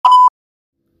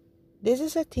This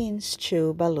is a Teens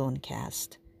Chew balloon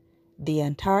cast, The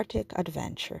Antarctic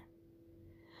Adventure.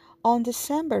 On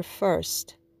December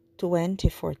 1st,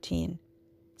 2014,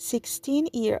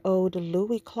 16-year-old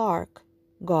Louis Clark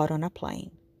got on a plane.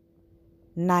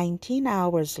 19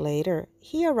 hours later,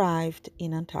 he arrived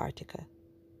in Antarctica.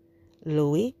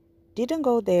 Louis didn't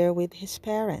go there with his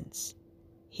parents.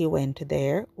 He went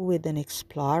there with an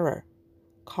explorer,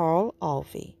 Carl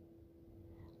Alvey.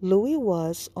 Louis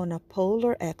was on a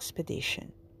polar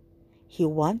expedition. He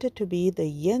wanted to be the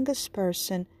youngest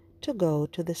person to go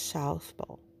to the South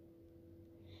Pole.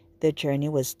 The journey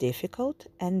was difficult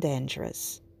and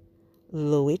dangerous.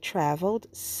 Louis traveled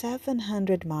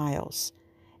 700 miles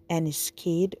and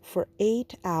skied for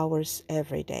 8 hours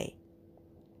every day.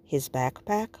 His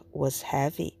backpack was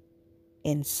heavy.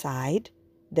 Inside,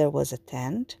 there was a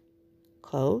tent,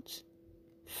 clothes,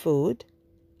 food,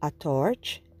 a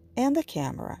torch, and a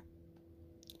camera.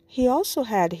 He also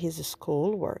had his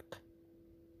schoolwork.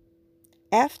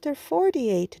 After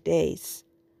 48 days,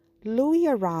 Louis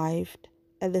arrived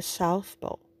at the South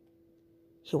Pole.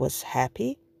 He was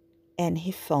happy and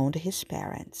he phoned his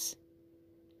parents.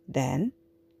 Then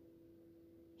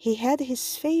he had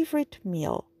his favorite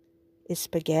meal,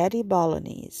 spaghetti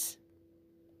bolognese.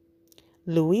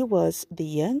 Louis was the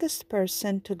youngest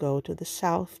person to go to the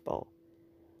South Pole,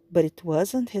 but it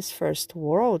wasn't his first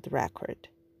world record.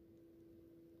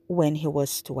 When he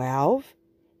was 12,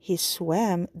 he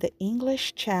swam the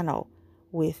English Channel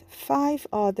with 5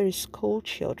 other school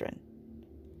children.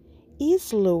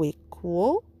 Is Louis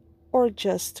cool or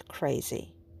just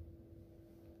crazy?